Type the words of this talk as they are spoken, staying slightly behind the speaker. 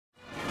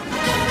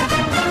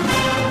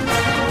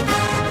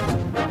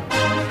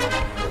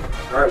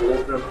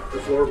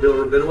floor.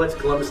 Bill Rabinowitz,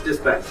 Columbus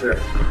Dispatch, sir.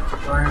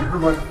 Brian, how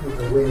much did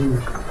the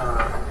wind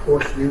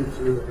force you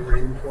to the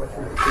rain force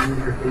you to change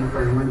your game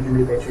plan? When did you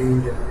make that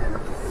change?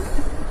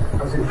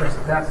 And I was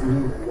interested, that's the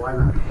why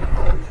not?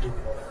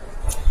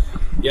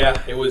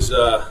 Yeah, it was.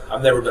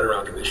 I've never been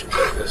around conditions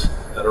like this.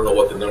 I don't know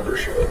what the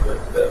numbers show,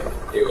 but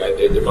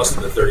there must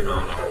have been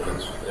 30-mile-an-hour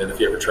winds. And if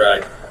you ever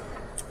tried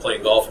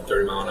playing golf in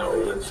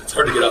 30-mile-an-hour winds, it's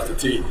hard to get off the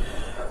tee.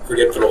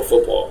 Forget to throw a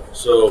football.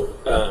 So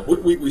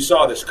we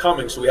saw this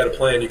coming, so we had a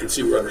plan. You can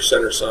see we're under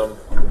center some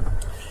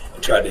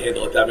and tried to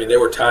handle it. I mean, there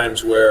were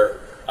times where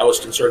I was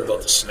concerned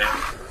about the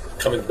snap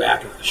coming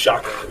back and the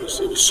shotgun. It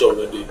was so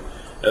windy,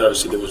 and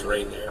obviously there was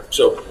rain there.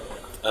 So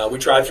we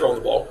tried throwing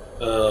the ball.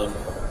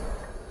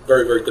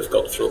 Very, very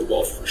difficult to throw the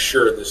ball for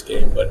sure in this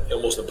game, but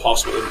almost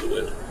impossible in the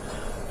wind.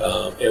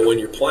 And when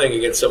you're playing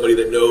against somebody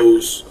that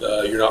knows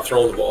you're not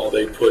throwing the ball,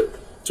 they put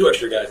 2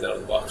 extra guys down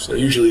in the box. So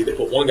usually they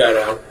put 1 guy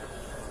down,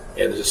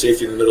 and there's a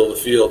safety in the middle of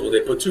the field. When they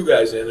put 2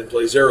 guys in and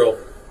play 0,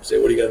 say,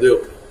 what are you going to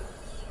do?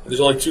 And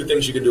there's only 2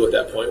 things you can do at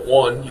that point.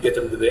 1, you get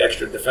them to the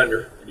extra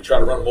defender, and you try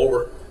to run them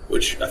over,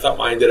 which I thought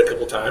mine did a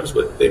couple times,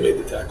 but they made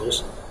the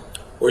tackles.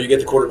 Or you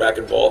get the quarterback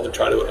involved and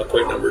try to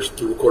equate numbers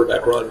through a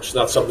quarterback run, which is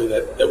not something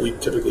that we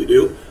typically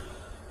do.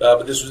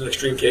 But this was an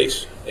extreme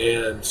case,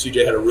 and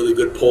CJ had a really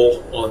good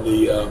pull on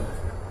the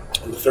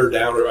 3rd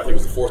down, or I think it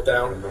was the 4th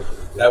down.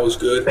 That was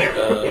good.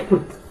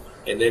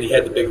 And then he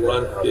had the big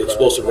run, the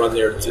explosive run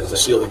there to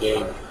seal the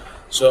game.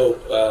 So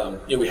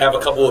we have a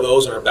couple of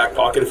those in our back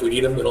pocket if we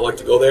need them. We don't like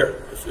to go there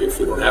if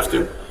we don't have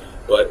to,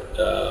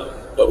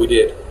 but we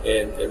did.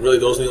 And really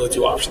those are the only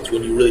 2 options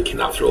when you really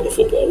cannot throw the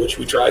football, which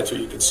we tried to.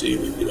 You can see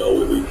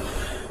we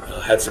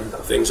had some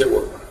things that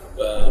were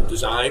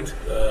designed.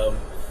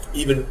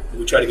 Even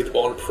we tried to get the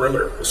ball on the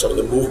perimeter with some of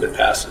the movement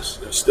passes.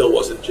 It still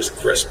wasn't just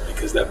crisp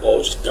because that ball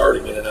was just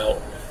darting in and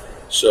out.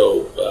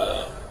 So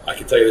I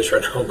can tell you this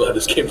right now, I'm glad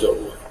this game's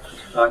over with.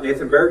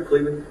 Nathan Baird,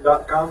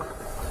 Cleveland.com.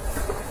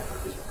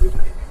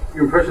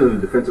 Your impression of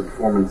the defensive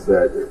performance,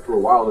 that for a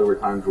while there were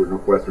times where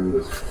Northwestern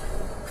was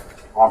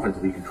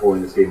offensively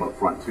controlling this game up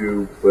front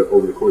too, but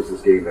over the course of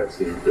this game that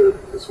seemed to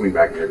swing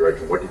back in their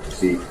direction. What did you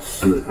see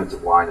from the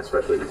defensive line,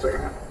 especially in the second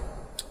half?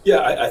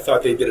 Yeah, I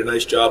thought they did a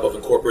nice job of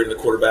incorporating the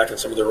quarterback in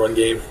some of their run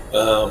game,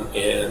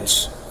 and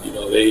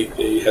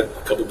they had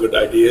a couple good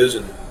ideas,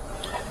 and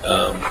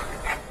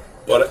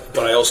but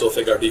I also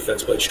think our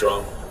defense played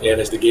strong. And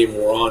as the game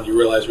wore on, you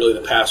realize really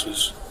the pass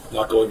was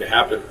not going to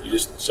happen. You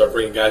just start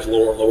bringing guys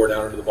lower and lower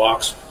down into the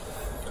box.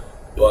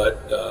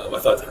 But I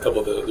thought a couple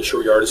of the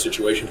short yardage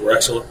situations were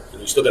excellent.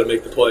 You still got to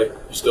make the play.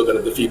 You still got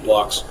to defeat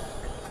blocks,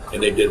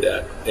 and they did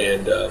that.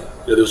 And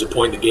there was a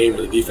point in the game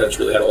where the defense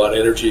really had a lot of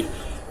energy.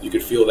 You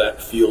could feel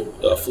that field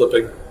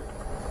flipping.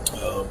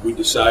 We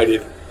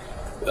decided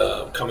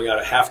coming out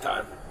of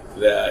halftime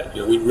that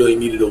we really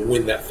needed to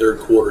win that 3rd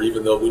quarter,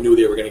 even though we knew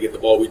they were going to get the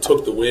ball. We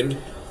took the win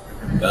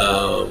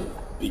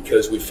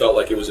because we felt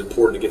like it was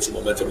important to get some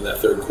momentum in that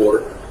 3rd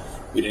quarter.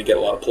 We didn't get a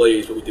lot of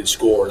plays, but we did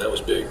score, and that was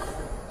big.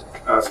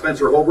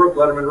 Spencer Holbrook,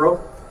 Letterman Row.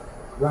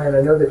 Ryan,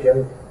 I know that you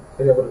haven't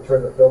been able to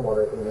turn the film on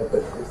or anything yet,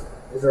 but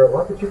is there a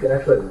lot that you can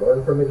actually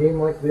learn from a game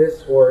like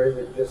this, or is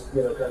it just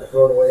kind of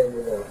thrown away and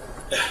move on?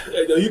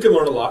 You can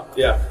learn a lot.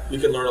 Yeah, you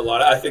can learn a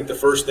lot. I think the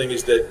first thing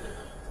is that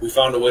we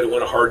found a way to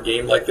win a hard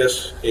game like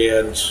this,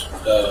 and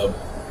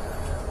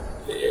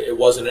it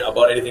wasn't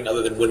about anything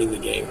other than winning the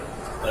game.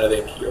 And I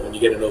think when you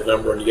get in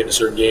November and you get into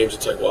certain games,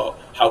 it's like, well,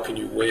 how can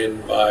you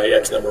win by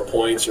X number of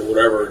points or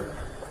whatever? And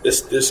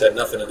this had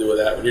nothing to do with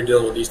that. When you're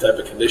dealing with these type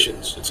of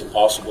conditions, it's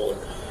impossible.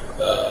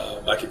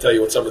 And I can tell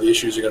you what some of the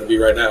issues are going to be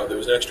right now. There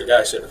was an extra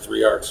guy sitting at 3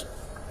 yards.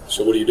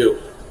 So what do? You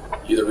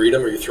either read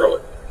them or you throw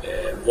it.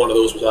 And one of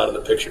those was out of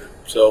the picture.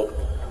 So,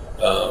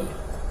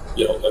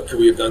 could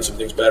we have done some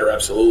things better?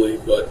 Absolutely.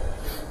 But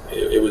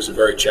it was a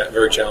very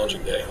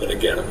challenging day. And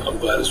again, I'm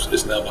glad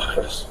it's now behind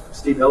us.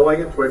 Steve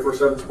Elwagen,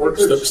 24/7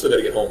 Sports. Still got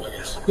to get home, I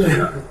guess.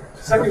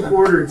 Second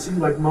quarter, it seemed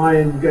like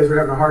you guys were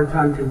having a hard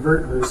time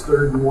converting those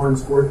 3rd and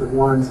 1s, 4th and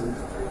 1s, and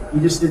he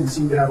just didn't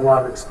seem to have a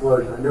lot of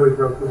explosion. I know he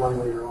broke the one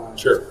later on.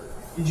 Sure.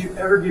 Did you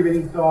ever give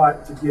any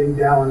thought to getting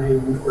Dallin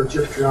Hayden or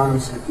Chip Triano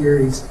some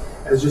carries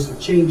as just a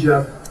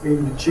change-up,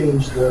 maybe to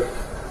change the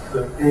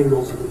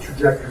angles of the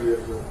trajectory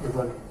of the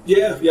running?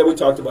 Yeah, we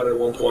talked about it at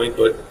one point,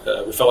 but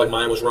we felt like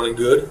mine was running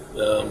good,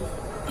 and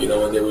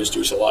there was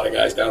just a lot of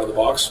guys down in the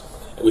box.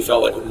 And we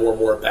felt like with more and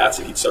more at-bats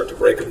that he'd start to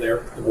break them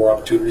there, the more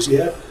opportunities he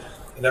had.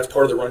 And that's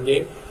part of the run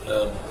game.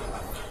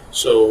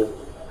 So,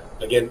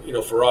 again,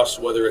 for us,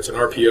 whether it's an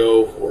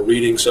RPO or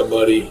reading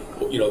somebody,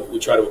 we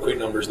try to equate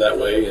numbers that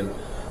way. And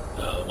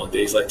on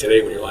days like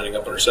today when you're lining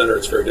up under center,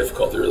 it's very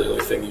difficult. The really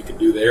only thing you can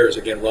do there is,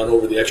 again, run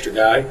over the extra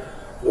guy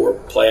or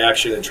play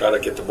action and try to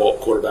get the ball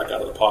quarterback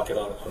out of the pocket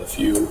on a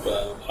few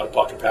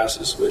out-of-pocket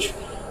passes, which,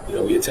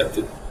 we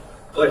attempted.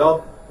 Clay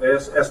Hall,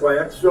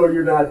 SYX. So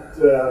you're not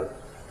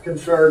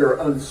concerned or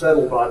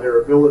unsettled by their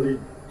ability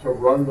to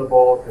run the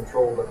ball,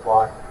 control the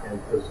clock, and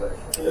possession?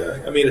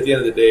 Yeah, at the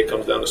end of the day, it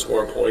comes down to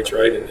scoring points,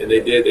 right? And they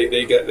did.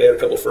 They had a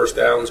couple first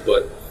downs,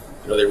 but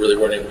they really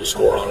weren't able to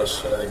score on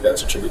us. And I think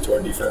that's a tribute to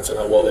our defense and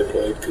how well they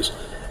played. Because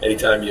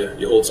anytime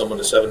you hold someone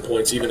to 7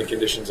 points, even in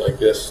conditions like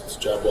this, it's a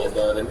job well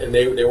done. And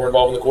they were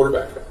involved in the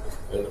quarterback.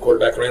 And the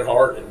quarterback ran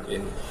hard,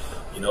 and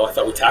I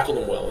thought we tackled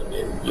him well. And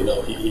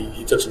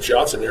he took some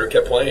shots in there and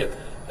kept playing.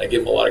 I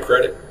give him a lot of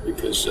credit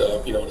because,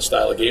 in a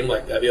style of game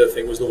like that. The other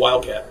thing was the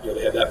Wildcat.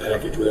 They had that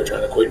package where they're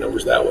trying to equate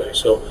numbers that way.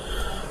 So,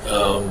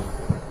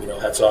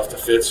 hats off to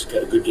Fitz.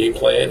 Got a good game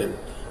plan, and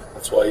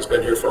that's why he's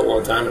been here for a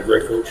long time and a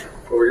great coach.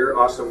 Over here,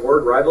 Austin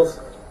Ward, Rivals.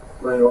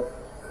 Ryan, it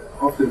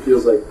often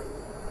feels like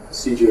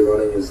CJ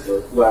running is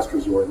the last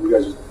resort. You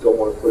guys just don't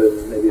want to put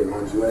him maybe in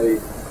harm's way.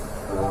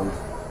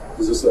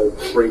 Is this a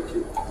break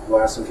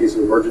glass in case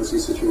of emergency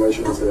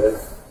situation today?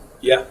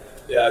 Yeah,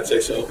 I'd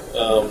say so.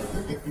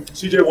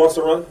 CJ wants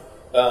to run.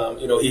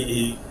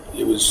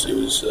 It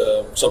was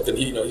something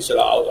he said.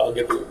 I'll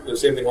get the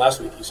same thing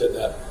last week. He said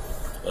that,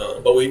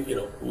 but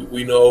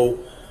we know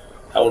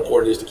how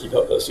important it is to keep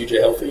CJ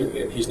healthy,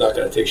 and he's not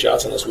going to take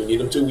shots unless we need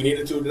him to. We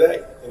needed to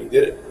today, and he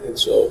did it. And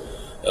so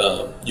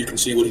you can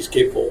see what he's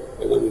capable,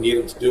 and when we need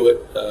him to do it,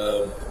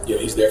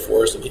 he's there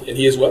for us, and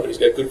he is a weapon. He's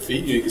got good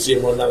feet. You can see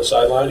him run down the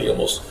sideline. He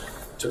almost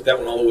took that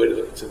one all the way to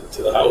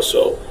the house.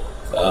 So,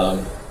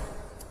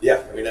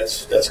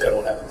 that's kind of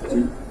what happened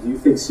today. Do you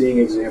think seeing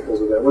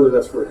examples of that, whether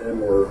that's for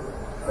him or,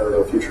 I don't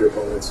know, future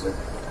opponents,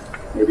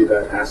 maybe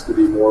that has to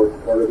be more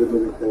part of it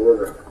moving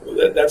forward?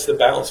 Well, that's the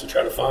balance you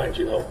try to find,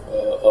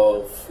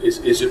 of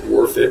is it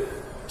worth it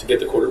to get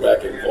the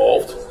quarterback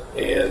involved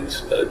and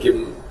give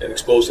him and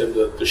expose him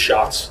to the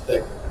shots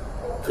that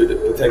could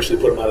potentially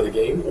put him out of the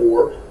game,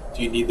 or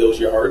do you need those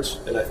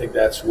yards? And I think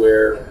that's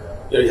where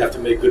you have to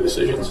make good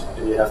decisions,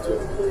 and you have to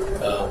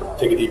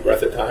take a deep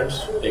breath at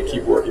times and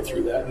keep working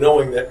through that,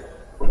 knowing that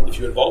if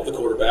you involve the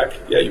quarterback,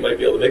 you might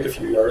be able to make a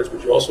few yards,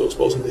 but you also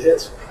expose him to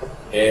hits.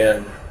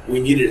 And we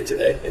needed it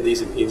today in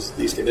these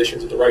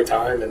conditions at the right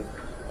time, and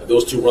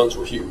those 2 runs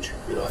were huge.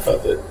 I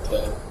thought that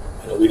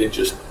we didn't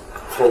just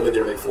throw them in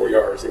there and make 4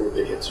 yards; they were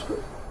big hits.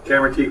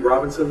 Cameron Teague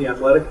Robinson, The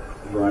Athletic.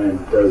 Ryan,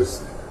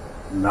 does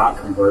not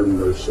converting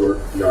those short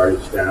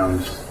yardage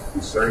downs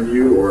concern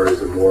you, or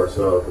is it more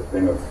so the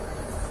thing of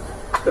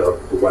the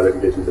weather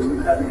conditions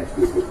and having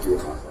extra good fuel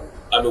on?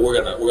 I mean, we're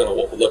gonna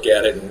look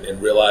at it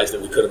and realize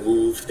that we could have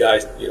moved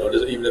guys.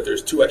 Even if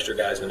there's 2 extra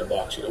guys in the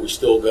box, we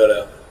still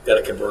gotta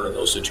convert in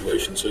those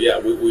situations. So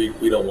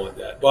we don't want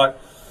that. But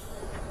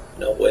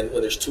when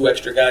there's 2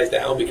 extra guys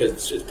down,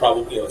 because it's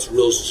probably it's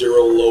real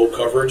 0 low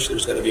coverage,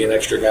 there's going to be an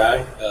extra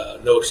guy.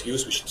 No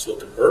excuse, we should still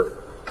convert.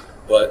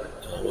 But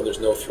when there's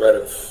no threat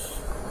of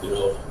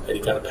any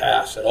kind of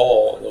pass at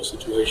all in those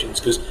situations,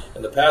 because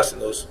in the past in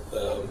those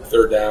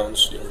 3rd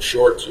downs,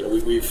 shorts,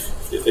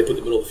 if they put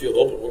the middle of the field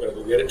open, we're going to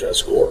go get it, try to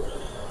score.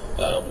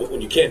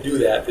 When you can't do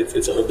that,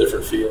 it's a whole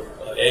different feel.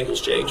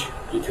 Angles change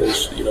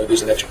because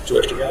there's 2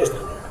 extra guys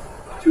down there.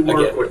 2 more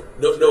Again, quick.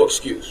 no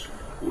excuse.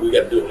 We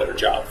got to do a better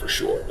job for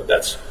sure. But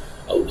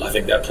I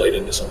think that played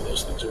into some of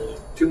those things early.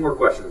 2 more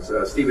questions.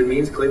 Stephen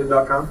Means,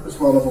 Cleveland.com. Just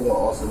following up on what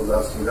Austin was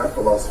asking, that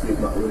philosophy of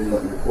not really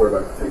wanting your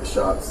quarterback to take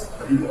shots.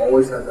 Have you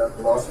always had that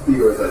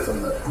philosophy, or is that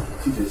something that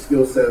teaches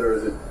skill set, or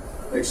is it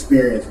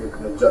experience with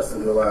adjusting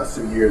to the last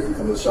 2 years and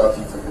some of the shots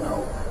you took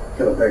now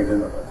kind of begged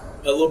in? A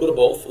little bit of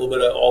both, a little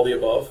bit of all the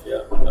above.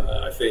 Yeah,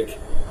 I think,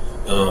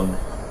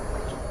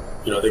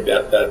 I think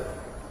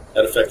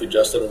that affected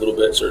Justin a little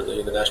bit, certainly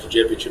in the national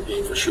championship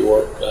game for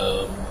sure.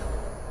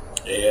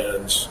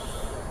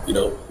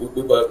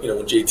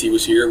 When JT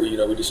was here,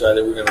 we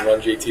decided we were going to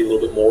run JT a little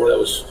bit more. That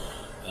was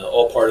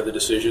all part of the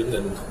decision.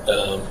 And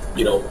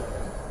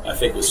I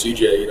think with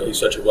CJ, he's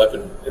such a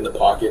weapon in the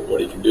pocket,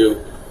 what he can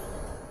do.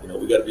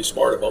 We got to be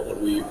smart about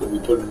when we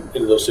put him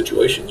into those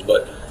situations.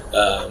 But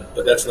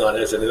that's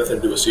has nothing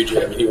to do with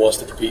CJ. I mean, he wants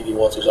to compete. He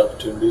wants those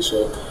opportunities.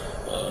 So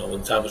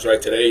when the time was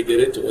right today, he did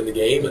it to win the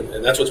game,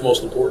 and that's what's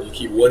most important. You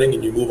keep winning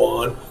and you move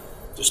on,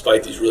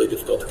 despite these really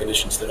difficult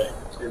conditions today.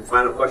 And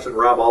final question,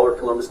 Rob Aller,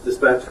 Columbus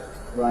Dispatch.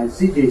 Ryan,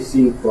 CJ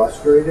seemed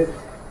frustrated,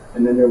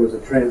 and then there was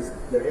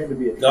there had to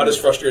be a not as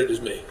frustrated as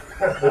me.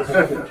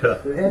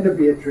 There had to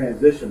be a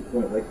transition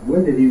point. Like,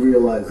 when did he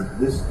realize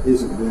this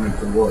isn't going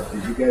to work?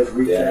 Did you guys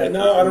reach out? Yeah,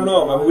 no, I don't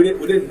know. I mean,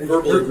 we didn't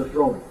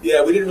verbally.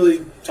 Yeah, we didn't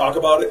really talk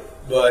about it,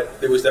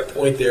 but there was that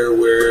point there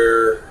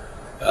where,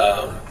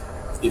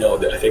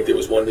 I think there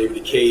was one maybe to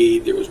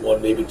Cade, there was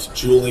one maybe to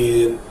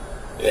Julian,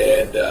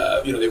 and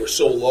they were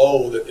so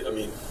low that there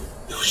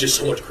was just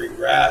so much green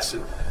grass,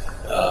 and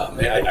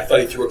I thought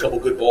he threw a couple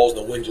good balls,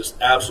 and the wind just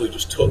absolutely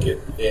just took it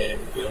and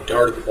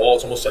darted the ball.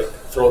 It's almost like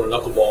throwing a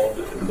knuckleball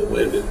into the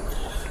wind,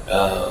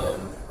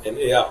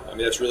 and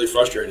that's really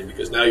frustrating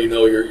because now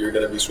you're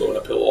going to be swimming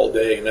uphill all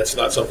day, and that's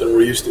not something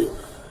we're used to.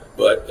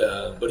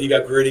 But he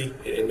got gritty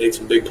and made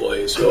some big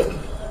plays. So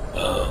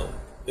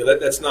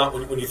that's not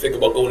when you think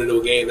about going into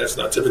a game. That's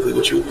not typically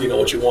what you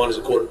want as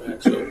a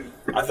quarterback. So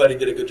I thought he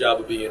did a good job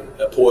of being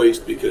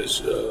poised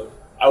because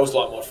I was a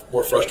lot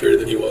more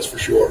frustrated than he was for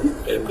sure,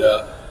 and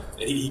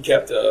he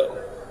kept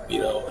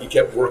he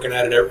kept working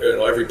at it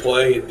every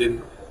play and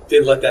didn't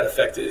let that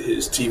affect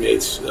his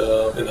teammates in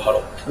the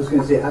huddle. I was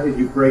going to say, how did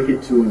you break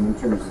it to him in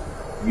terms of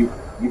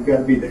you've got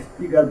to be the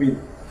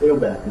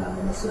tailback now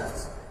in a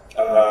sense?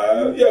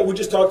 Yeah, we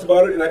just talked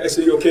about it, and I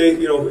said, "You okay?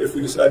 You know, if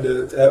we decide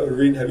to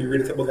have you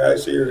read a couple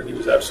guys here?" And he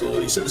was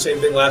absolutely. He said the same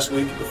thing last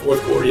week in the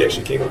fourth quarter. He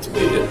actually came up to me,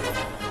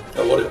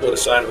 and what a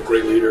sign of a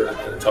great leader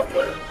and a tough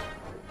player.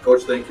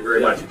 Coach, thank you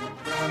very Yeah.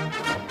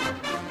 much.